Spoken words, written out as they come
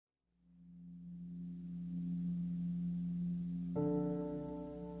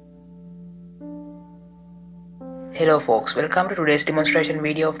Hello folks, welcome to today's demonstration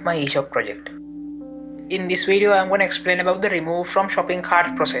video of my eShop project. In this video I'm going to explain about the remove from shopping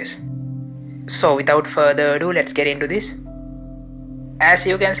cart process. So without further ado, let's get into this. As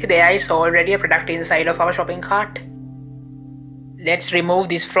you can see, there is already a product inside of our shopping cart. Let's remove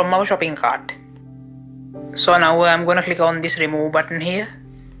this from our shopping cart. So now I'm going to click on this remove button here.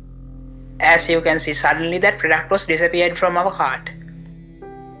 As you can see, suddenly that product was disappeared from our cart.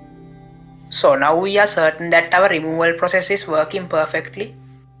 So now we are certain that our removal process is working perfectly.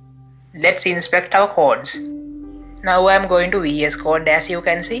 Let's inspect our codes. Now I am going to VS Code. As you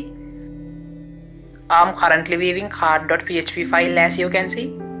can see, I am currently viewing cart.php file. As you can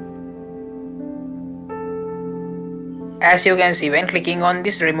see, when clicking on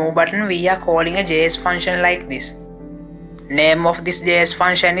this remove button, we are calling a JS function like this. Name of this JS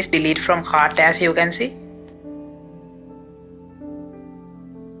function is delete from cart. As you can see,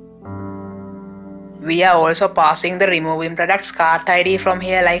 we are also passing the removing products cart ID from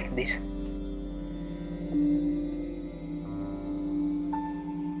here like this.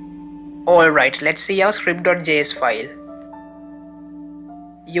 Alright, let's see our script.js file.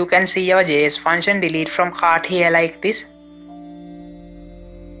 You can see our JS function delete from cart here like this.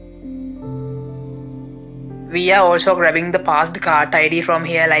 We are also grabbing the passed cart ID from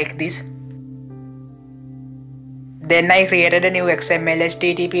here like this. Then I created a new XML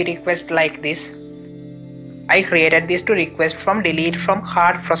HTTP request like this. I created this to request from delete from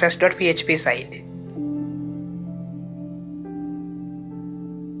cart process.php side.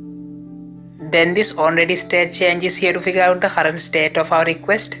 Then this onReady state change is here to figure out the current state of our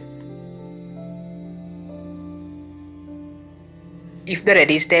request. If the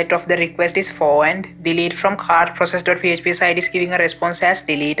ready state of the request is 4 and delete from cart process.php side is giving a response as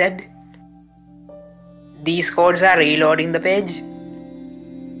deleted, these codes are reloading the page.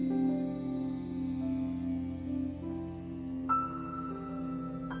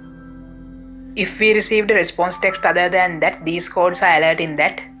 If we received a response text other than that, these codes are alerting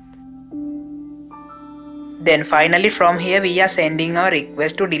that. Then finally from here we are sending our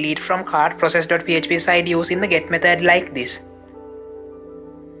request to delete from cart process.php side using the get method like this.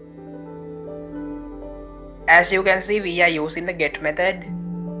 As you can see, we are using the get method.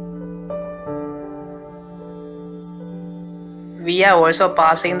 We are also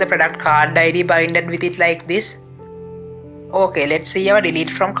passing the product cart ID binded with it like this. Okay, let's see our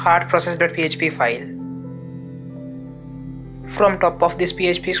delete from cart process.php file. From top of this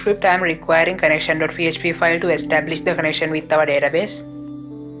PHP script, I am requiring connection.php file to establish the connection with our database.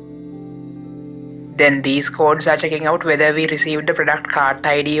 Then these codes are checking out whether we received the product cart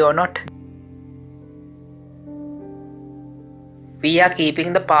ID or not. We are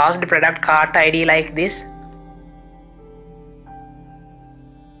keeping the passed product cart ID like this.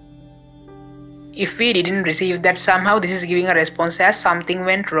 If we didn't receive that, somehow this is giving a response as something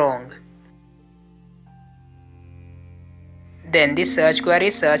went wrong. Then this search query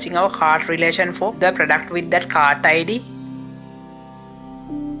is searching our cart relation for the product with that cart ID.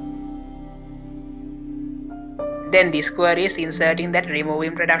 Then this query is inserting that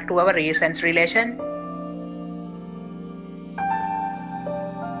removing product to our recents relation.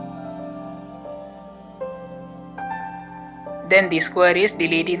 Then this query is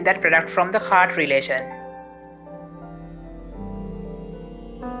deleting that product from the cart relation.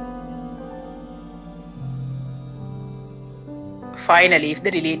 Finally, if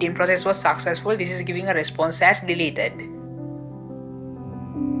the deleting process was successful, this is giving a response as deleted.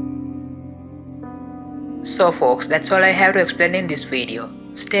 So folks, that's all I have to explain in this video.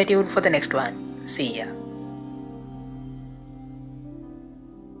 Stay tuned for the next one. See ya.